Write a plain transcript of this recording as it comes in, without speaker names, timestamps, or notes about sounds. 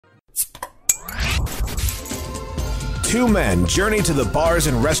Two men journey to the bars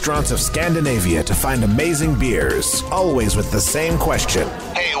and restaurants of Scandinavia to find amazing beers, always with the same question.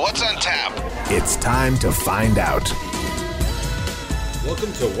 Hey, what's on tap? It's time to find out.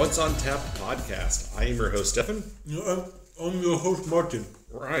 Welcome to What's on Tap podcast. I am your host, Stefan. I'm your host, Martin.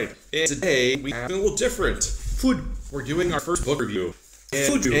 Right. And today we have a little different. Food. We're doing our first book review.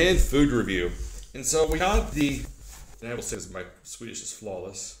 Food review. And so we got the, and I will say this, my Swedish is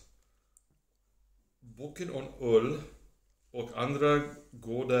flawless. Boken öl och andra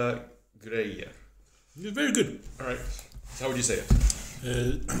goda grejer. Very good. All right. So how would you say it?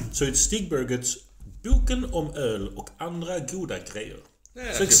 So it's Stigbergets, Boken öl och andra goda grejer.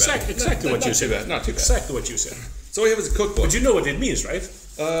 Yeah, so exactly what you said. Not too bad. Exactly what you said. So we have as a cookbook. But you know what it means, right?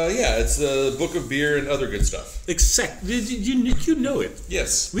 Yeah, it's a book of beer and other good stuff. Exactly. You know it.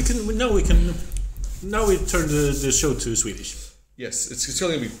 Yes. Now we turn the show to Swedish. Yes, it's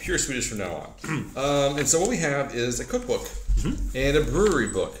going to be pure Swedish from now on. And so what we have is a cookbook and a brewery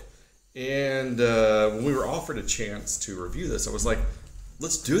book. And when we were offered a chance to review this, I was like,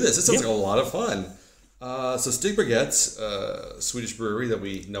 let's do this. This sounds like a lot of fun. So Stigbergets, Swedish brewery that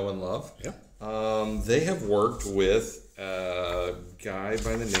we know and love, they have worked with a guy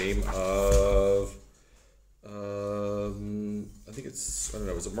by the name of, I think it's, I don't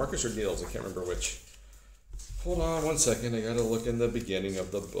know, was it Markus or Nils? I can't remember which. Hold on one second. I gotta look in the beginning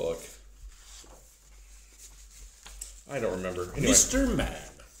of the book. I don't remember. Anyway, Mr.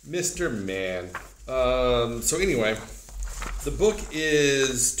 Man. So anyway, the book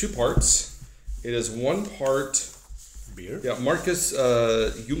is 2 parts. It is 1 part beer. Yeah, Markus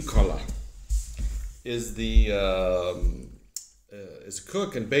Junkala is the is a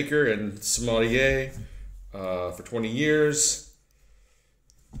cook and baker and sommelier for 20 years.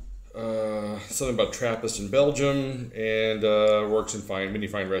 Something about Trappist in Belgium, and works in many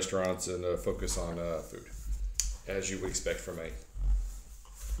fine restaurants and focus on food, as you would expect from a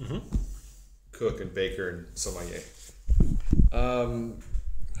cook and baker and sommelier.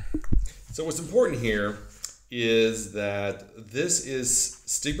 So what's important here is that this is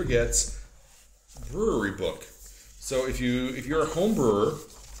Stigbergets' brewery book. So if you're a home brewer,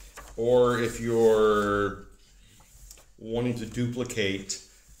 or if you're wanting to duplicate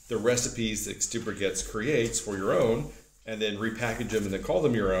the recipes that Stigbergets creates for your own, and then repackage them and then call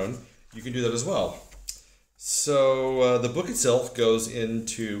them your own, you can do that as well. So the book itself goes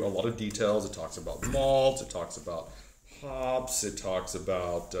into a lot of details. It talks about malts, it talks about hops, it talks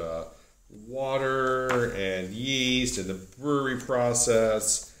about water and yeast and the brewery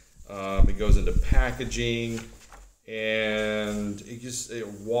process. It goes into packaging and it just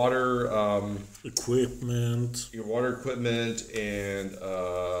water equipment, and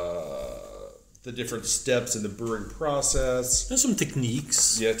the different steps in the brewing process. There's some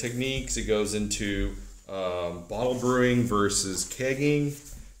techniques. Yeah, techniques. It goes into bottle brewing versus kegging.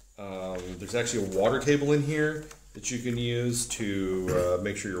 There's actually a water table in here that you can use to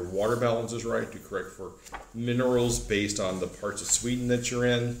make sure your water balance is right, to correct for minerals based on the parts of Sweden that you're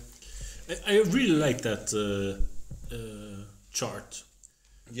in. I really like that chart.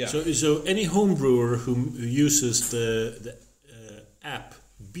 Yeah. So any home brewer who uses the app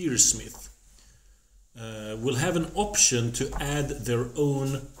Beersmith will have an option to add their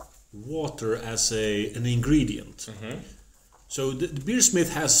own water as an ingredient. So the Beersmith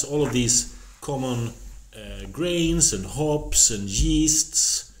has all of these common grains and hops and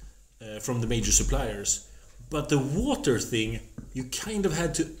yeasts from the major suppliers. But the water thing, you kind of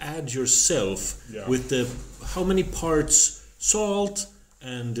had to add yourself with the how many parts salt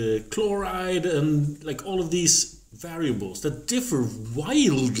and chloride and like all of these variables that differ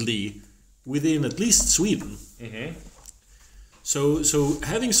wildly within at least Sweden. So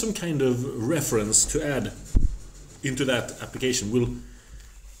having some kind of reference to add into that application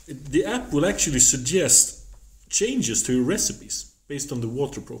the app will actually suggest changes to your recipes based on the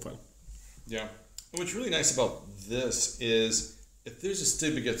water profile. Yeah. And what's really nice about this is if there's a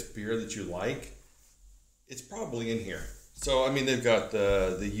Stigbergets beer that you like, it's probably in here. So, I mean, they've got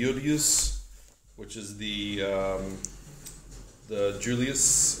the Julius, which is the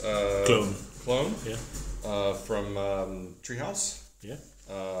Julius clone from Treehouse. Yeah.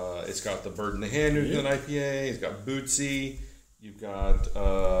 It's got the Bird in the Hand, New Zealand IPA. It's got Bootsy. You've got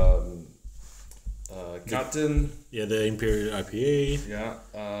Gatten. Yeah, the Imperial IPA. Yeah.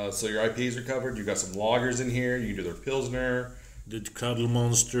 So your IPAs are covered. You've got some lagers in here. You can do their Pilsner. The Cuddle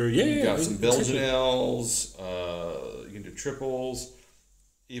Monster. Yeah. You've got some Belgian ales. You can do triples.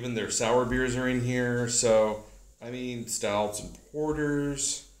 Even their sour beers are in here. So, I mean, stouts and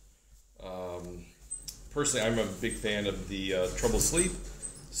porters. Personally, I'm a big fan of the Trouble Sleep.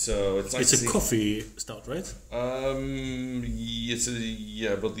 So it's nice. It's a coffee stout, right? Yes,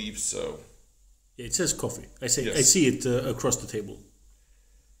 yeah, I believe so. Yeah, it says coffee. I Yes. see it across the table.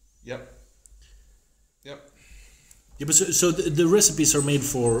 Yep. Yeah, but so the recipes are made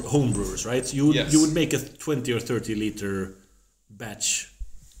for home brewers, right? You would make a 20 or 30 liter batch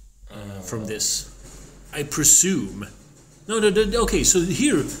from this, I presume. No. Okay, so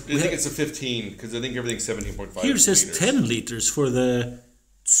here I think it's a 15 because I think everything's 17.5. Here says liters. 10 liters for the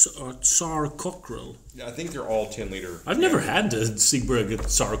Tsar cockerel. Yeah, I think they're all 10 liter. I've never had the Stigbergets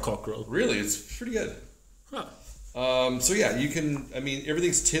Tsar cockerel. Really, it's pretty good. Huh. So yeah, you can. I mean,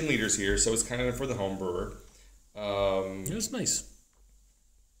 everything's 10 liters here, so it's kind of for the home brewer. Yeah, that's nice.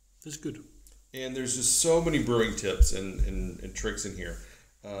 That's good. And there's just so many brewing tips and tricks in here.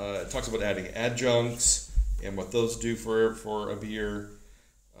 It talks about adding adjuncts and what those do for a beer.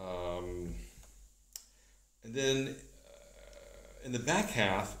 And then in the back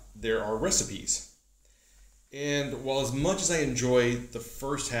half, there are recipes. And while as much as I enjoy the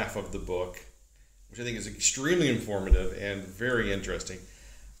first half of the book, which I think is extremely informative and very interesting,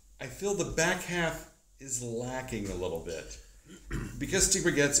 I feel the back half is lacking a little bit. Because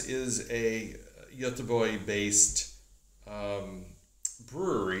Stigbergets is a Göteborg-based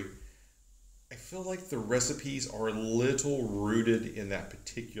brewery, I feel like the recipes are a little rooted in that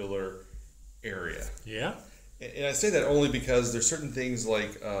particular area. Yeah. And I say that only because there's certain things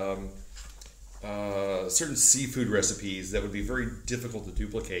like certain seafood recipes that would be very difficult to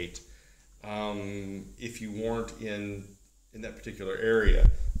duplicate if you weren't in that particular area.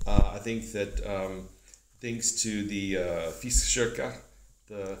 I think that thanks to the Fiskekyrka,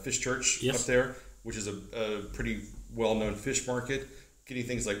 the fish church up there, which is a pretty well-known fish market, getting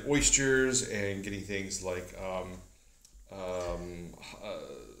things like oysters and getting things like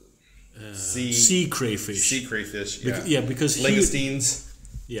sea crayfish. Sea crayfish, yeah. Because langoustines,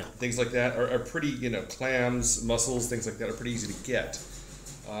 things like that are pretty, clams, mussels, things like that are pretty easy to get.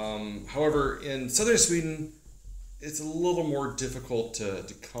 However, in southern Sweden, it's a little more difficult to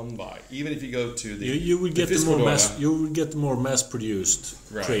come by. Even if you go to the you would get the more mass produced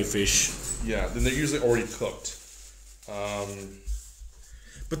crayfish. Yeah, then they're usually already cooked.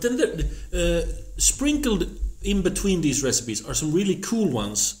 But then sprinkled in between these recipes are some really cool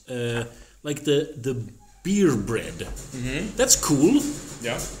ones, like the beer bread. Mm-hmm. That's cool.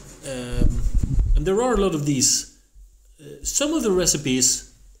 Yeah. And there are a lot of these. Some of the recipes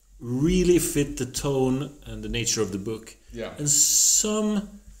really fit the tone and the nature of the book. Yeah. And some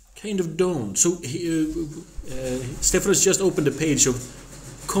kind of don't. So Stefan has just opened a page of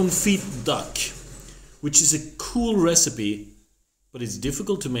confit duck, which is a cool recipe, but it's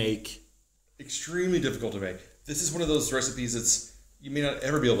difficult to make. Extremely difficult to make. This is one of those recipes that's you may not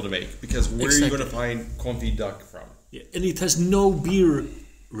ever be able to make because where are you going to find confit duck from? Yeah, and it has no beer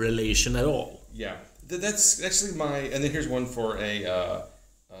relation at all. Yeah, that's actually and then here's one for a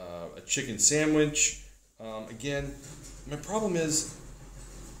chicken sandwich. Again, my problem is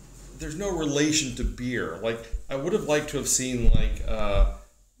there's no relation to beer. Like I would have liked to have seen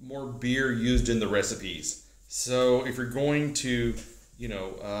more beer used in the recipes. So if you're going to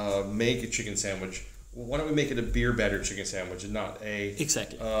make a chicken sandwich, well, why don't we make it a beer battered chicken sandwich and not a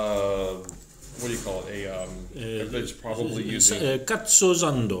what do you call it? It's probably using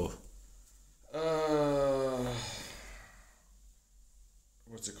cazzosando.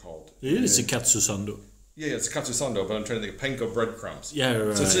 What's it called? It is a cazzosando. Yeah, it's a cazzosando, but I'm trying to think of panko breadcrumbs. Yeah,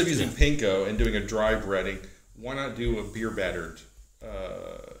 right. So instead of using panko and doing a dry breading, why not do a beer battered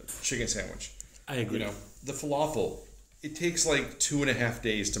chicken sandwich? I agree. The falafel, it takes like 2.5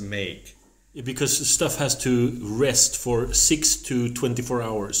 days to make. Yeah, because stuff has to rest for 6 to 24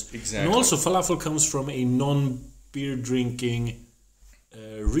 hours. Exactly. And also falafel comes from a non-beer drinking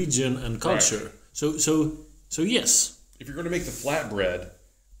region and culture. Right. So yes. If you're going to make the flatbread,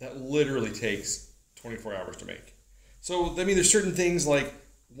 that literally takes 24 hours to make. So, I mean, there's certain things like,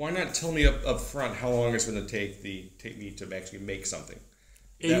 why not tell me up front how long it's going to take me to actually make something?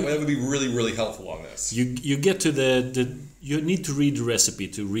 That would be really, really helpful on this. You get to you need to read the recipe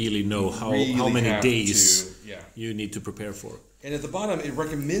to really know how many days you need to prepare for. And at the bottom, it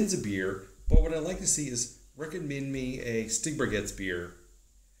recommends a beer, but what I'd like to see is recommend me a Stigbergets beer,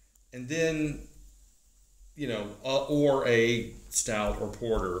 and then, or a stout or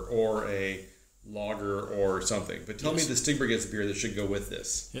porter or a lager or something. But tell me the Stigbergets beer that should go with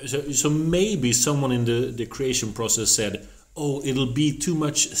this. So maybe someone in the creation process said, oh, it'll be too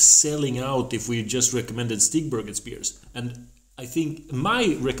much selling out if we just recommended Stigbergets beers. And I think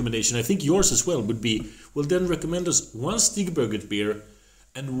my recommendation, I think yours as well, would be, well, then recommend us one Stigberget beer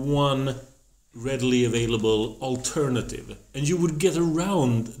and one readily available alternative, and you would get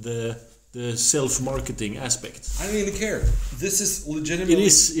around the self-marketing aspect. I don't even care. This is legitimately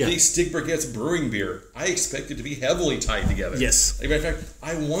the Stigbergets brewing beer. I expect it to be heavily tied together. Yes. Like, in fact,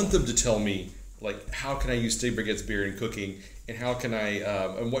 I want them to tell me, like, how can I use Stigbergets beer in cooking, and how can I,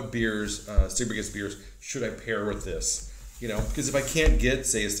 and what beers, Stigbergets beers, should I pair with this? You know, because if I can't get,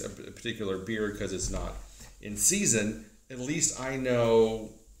 say, a particular beer because it's not in season, at least I know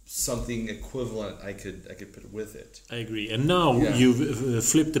something equivalent I could put with it. I agree. And now you've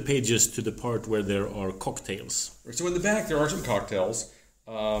flipped the pages to the part where there are cocktails. So in the back there are some cocktails,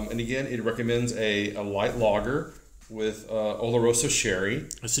 and again it recommends a light lager with Oloroso sherry.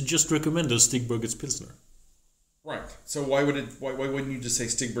 I should just recommend a Stigbergets Pilsner. Right. So why wouldn't you just say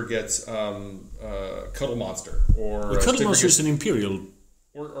Stigbergets Cuddle Monster or Cuddle Monster is an imperial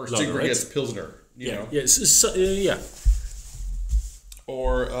or lager, Stigbergets right? Pilsner? You know? Yes.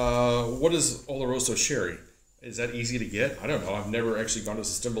 Or what is Oloroso sherry? Is that easy to get? I don't know. I've never actually gone to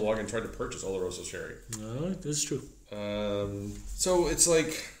Systembolaget and tried to purchase Oloroso sherry. No, that's true. So it's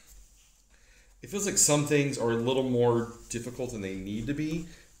like, it feels like some things are a little more difficult than they need to be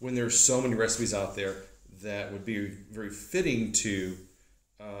when there's so many recipes out there that would be very fitting to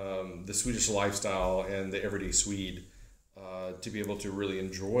the Swedish lifestyle and the everyday Swede to be able to really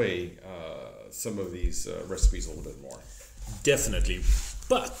enjoy some of these recipes a little bit more. Definitely.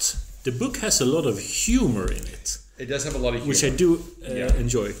 But the book has a lot of humor in it. It does have a lot of humor. Which I do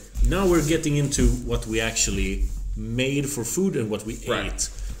enjoy. Now we're getting into what we actually made for food and what we ate.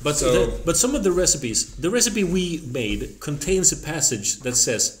 But some of the recipes, the recipe we made contains a passage that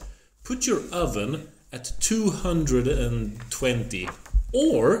says, put your oven at 220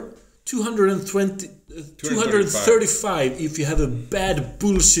 or 235 if you have a bad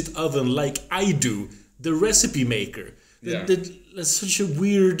bullshit oven like I do, the recipe maker. That's such a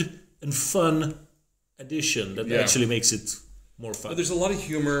weird and fun addition that actually makes it more fun. But there's a lot of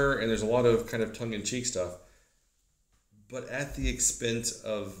humor and there's a lot of kind of tongue-in-cheek stuff, but at the expense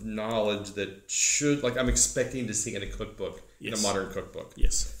of knowledge that should, like, I'm expecting to see in a cookbook, in a modern cookbook.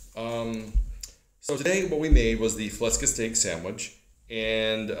 Yes. So today what we made was the fläskesteg sandwich,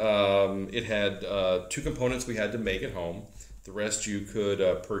 and it had 2 components we had to make at home. The rest you could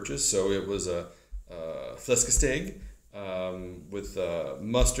purchase. So it was a fläskesteg with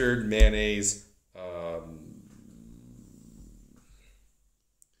mustard, mayonnaise,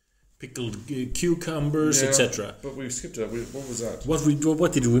 pickled cucumbers, etc. But we skipped it. What was that?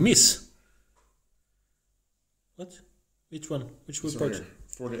 What did we miss? What? Which one? Which was part?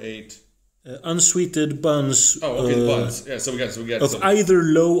 4 to 8. Unsweetened buns. Oh, okay, the buns. Yeah, so we got of either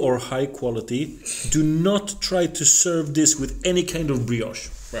low or high quality. Do not try to serve this with any kind of brioche.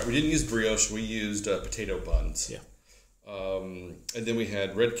 Right, we didn't use brioche. We used potato buns. Yeah. And then we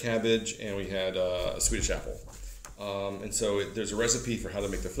had red cabbage and we had a Swedish apple. And so there's a recipe for how to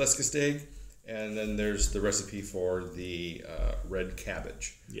make the fläskesteg, and then there's the recipe for the red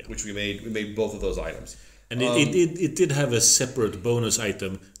cabbage, which we made. We made both of those items. And it did have a separate bonus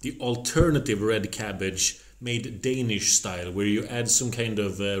item, the alternative red cabbage made Danish style, where you add some kind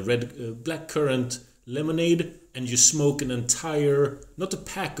of blackcurrant lemonade and you smoke an entire, not a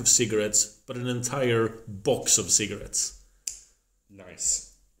pack of cigarettes, but an entire box of cigarettes. Nice.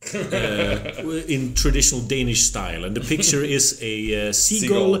 In traditional Danish style. And the picture is a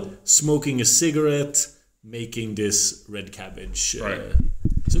seagull smoking a cigarette, making this red cabbage. Right.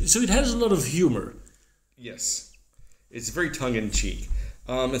 So it has a lot of humor. Yes. It's very tongue-in-cheek.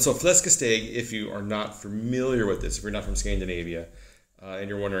 And so fläskesteg, if you are not familiar with this, if you're not from Scandinavia, and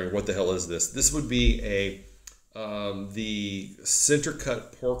you're wondering what the hell is this would be the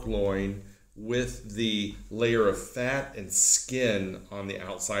center-cut pork loin with the layer of fat and skin on the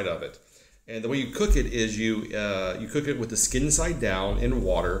outside of it. And the way you cook it is you cook it with the skin side down in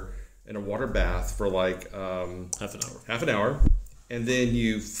water, in a water bath for like half an hour. And then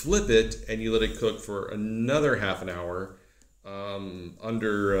you flip it and you let it cook for another half an hour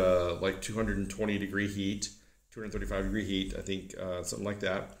under like 220 degree heat, 235 degree heat, I think, something like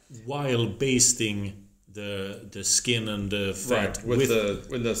that. While basting the skin and the fat with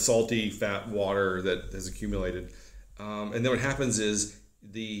the salty fat water that has accumulated. And then what happens is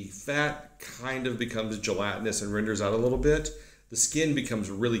the fat kind of becomes gelatinous and renders out a little bit. The skin becomes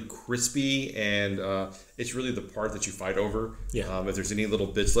really crispy, and it's really the part that you fight over if there's any little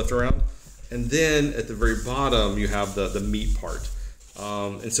bits left around. And then at the very bottom, you have the meat part.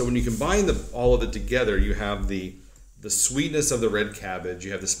 And so when you combine all of it together, you have the sweetness of the red cabbage,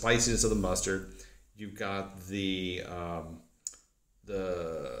 you have the spiciness of the mustard, you've got the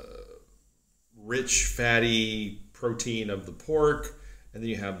rich, fatty protein of the pork, and then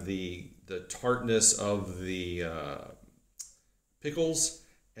you have the tartness of the pickles,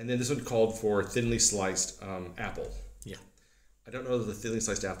 and then this one called for thinly sliced apple. Yeah. I don't know that the thinly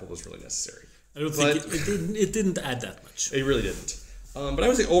sliced apple was really necessary. I don't think it didn't add that much. It really didn't. But I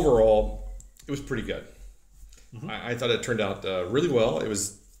would say overall, it was pretty good. Mm-hmm. I thought it turned out really well. It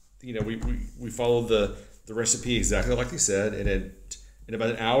was, we followed the recipe exactly like they said, and in about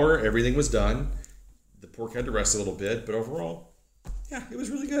an hour, everything was done. The pork had to rest a little bit, but overall, yeah, it was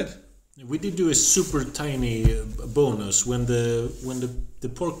really good. We did do a super tiny bonus when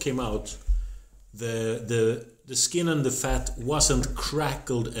the pork came out. The skin and the fat wasn't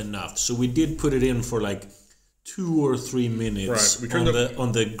crackled enough, so we did put it in for like 2 or 3 minutes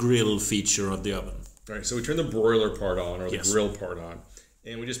on the grill feature of the oven. Right, so we turned the broiler part on, or the grill part on,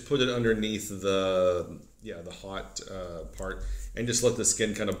 and we just put it underneath the hot part, and just let the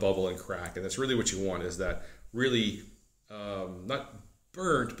skin kind of bubble and crack. And that's really what you want, is that really not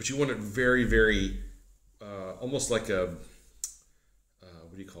burnt, but you want it very, very almost like a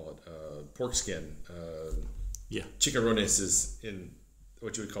what do you call it? Pork skin. Chicharrones is in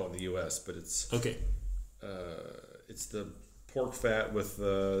what you would call it in the U.S., but it's okay. It's the pork fat with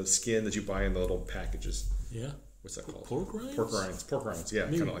the skin that you buy in the little packages. Yeah. What's that called? Pork rinds? Pork rinds, yeah,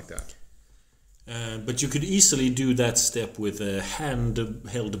 kind of like that. But you could easily do that step with a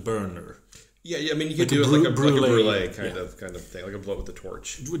handheld burner. Yeah. I mean, you could do it like a brulee kind of thing, like a blow with the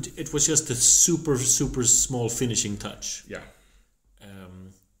torch. It was just a super, super small finishing touch. Yeah.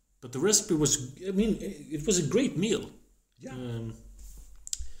 But the recipe was, it was a great meal. Yeah.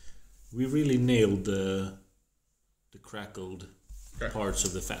 We really nailed the crackled parts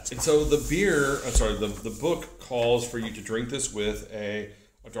of the fat. And so the book calls for you to drink this with a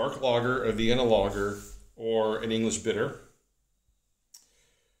dark lager, a Vienna lager, or an English bitter.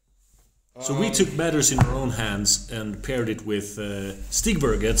 So we took matters in our own hands and paired it with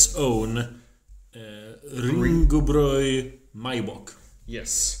Stigbergets' own Ringobrød Maibock.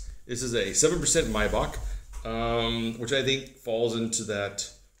 Yes. This is a 7% Maibock, which I think falls into that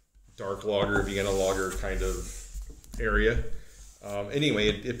dark lager, Vienna lager kind of area. Anyway,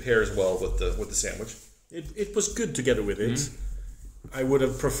 it pairs well with the sandwich. It was good together with it. Mm-hmm. I would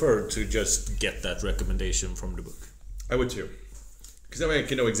have preferred to just get that recommendation from the book. I would too, because that way I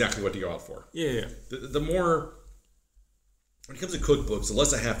can know exactly what to go out for. Yeah. The more, when it comes to cookbooks, the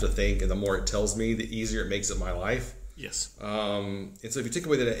less I have to think, and the more it tells me, the easier it makes it my life. Yes. And so if you take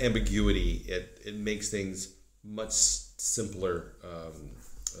away that ambiguity, it makes things much simpler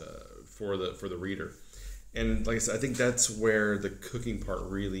for the reader. And like I said, I think that's where the cooking part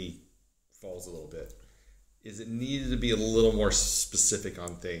really falls a little bit. Is it needed to be a little more specific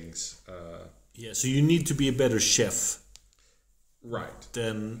on things. So you need to be a better chef. Right.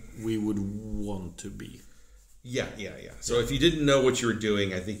 Than we would want to be. Yeah. So if you didn't know what you were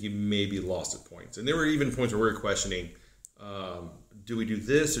doing, I think you maybe lost at points. And there were even points where we were questioning, do we do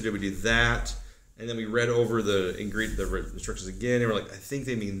this or do we do that? And then we read over the instructions again, and we're like, I think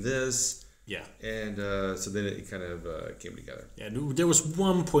they mean this. Yeah. And so then it kind of came together. Yeah, there was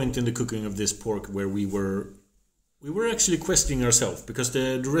one point in the cooking of this pork where we were actually questioning ourselves, because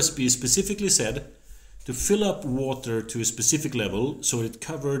the recipe specifically said to fill up water to a specific level so it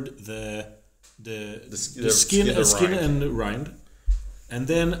covered the skin and rind. And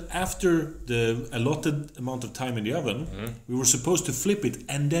then after the allotted amount of time in the oven, we were supposed to flip it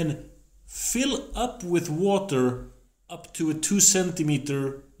and then fill up with water up to a 2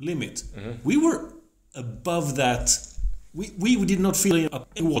 centimeter limit. We were above that. We did not fill up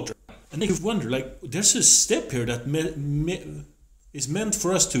any water. And then you wonder, like, there's a step here that is meant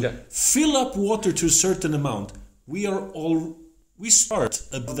for us to fill up water to a certain amount. We start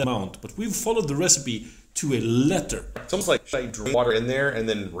above the amount, but we've followed the recipe to a letter. It's almost like, should I drop water in there and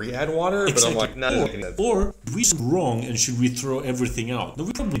then re-add water? Exactly. But I'm like, no. Or we wrong, and should we throw everything out? No,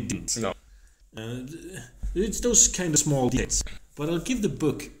 we probably didn't. No. It's those kind of small details. But I'll give the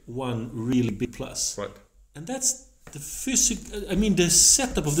book one really big plus. What? And that's the the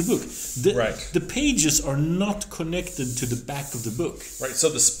setup of the book. The pages are not connected to the back of the book. Right, so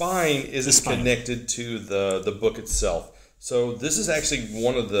the spine isn't connected to the book itself. So this is actually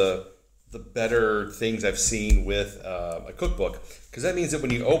one of the better things I've seen with a cookbook, because that means that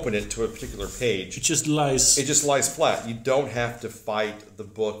when you open it to a particular page, it just lies flat. You don't have to fight the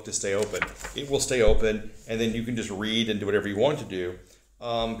book to stay open. It will stay open, and then you can just read and do whatever you want to do.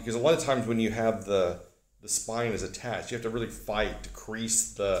 Because a lot of times when you have the spine is attached, you have to really fight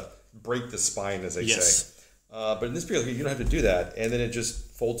to break the spine, as they say. But in this particular case, you don't have to do that, and then it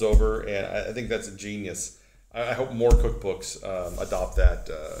just folds over, and I think that's a genius. I hope more cookbooks adopt that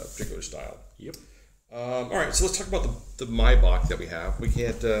particular style. Yep. All right, so let's talk about the Maibock that we have. We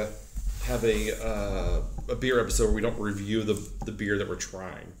can't have a beer episode where we don't review the beer that we're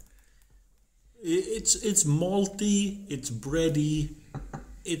trying. It's malty, it's bready,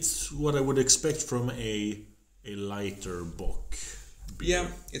 it's what I would expect from a lighter bock beer. Yeah,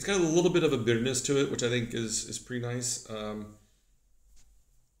 it's got a little bit of a bitterness to it, which I think is pretty nice.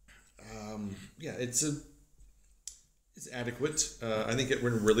 Yeah, it's adequate. I think it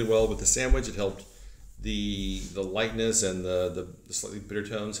went really well with the sandwich. It helped the lightness and the slightly bitter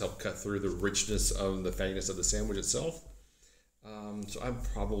tones help cut through the richness of the fattiness of the sandwich itself. So I'd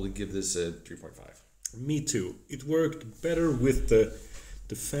probably give this a 3.5. Me too. It worked better with the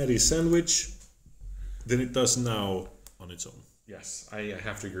fatty sandwich than it does now on its own. Yes, I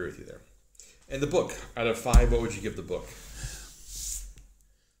have to agree with you there. And the book, out of 5, what would you give the book?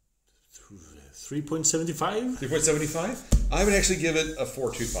 3.75? 3.75? I would actually give it a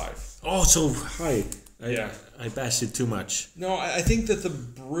 4.25. Oh, so high. Yeah. I bashed it too much. No, I think that the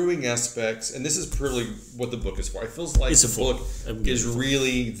brewing aspects, and this is really what the book is for. It feels like the book is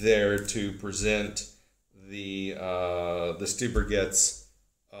really there to present the Stigbergets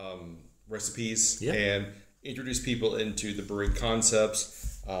recipes and introduce people into the brewing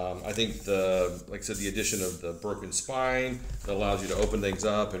concepts. I think like I said, the addition of the broken spine that allows you to open things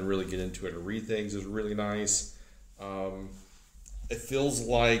up and really get into it and read things is really nice. It feels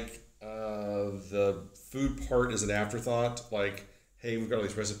like the food part is an afterthought. Like, hey, we've got all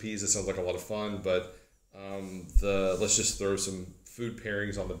these recipes. It sounds like a lot of fun, but let's just throw some food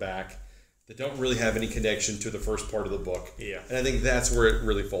pairings on the back that don't really have any connection to the first part of the book. Yeah. And I think that's where it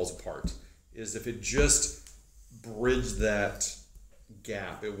really falls apart. Is if it just bridged that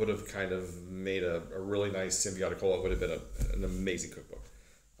gap, it would have kind of made a really nice symbiotic whole. It would have been an amazing cookbook.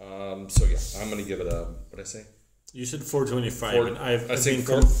 So yeah, I'm going to give it a, what did I say? You said 4.25, and I've been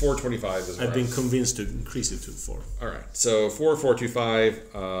 4.25 is I've been convinced to increase it to 4. All right, so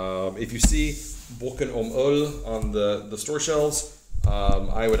 4.25. If you see Boken Öl on the store shelves,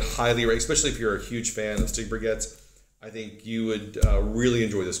 I would highly rate, especially if you're a huge fan of Stigbergets. I think you would really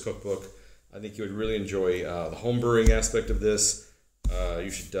enjoy this cookbook. I think you would really enjoy the home brewing aspect of this.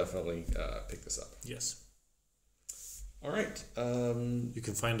 You should definitely pick this up. Yes. All right. You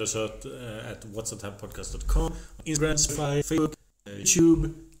can find us at whatsathappodcast.com, Instagram, Spotify, Facebook,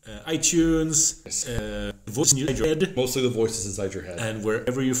 YouTube, iTunes, voice in your head. Mostly the voices inside your head. And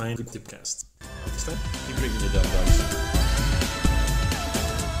wherever you find good podcasts. Next time, keep drinking your dumb dogs.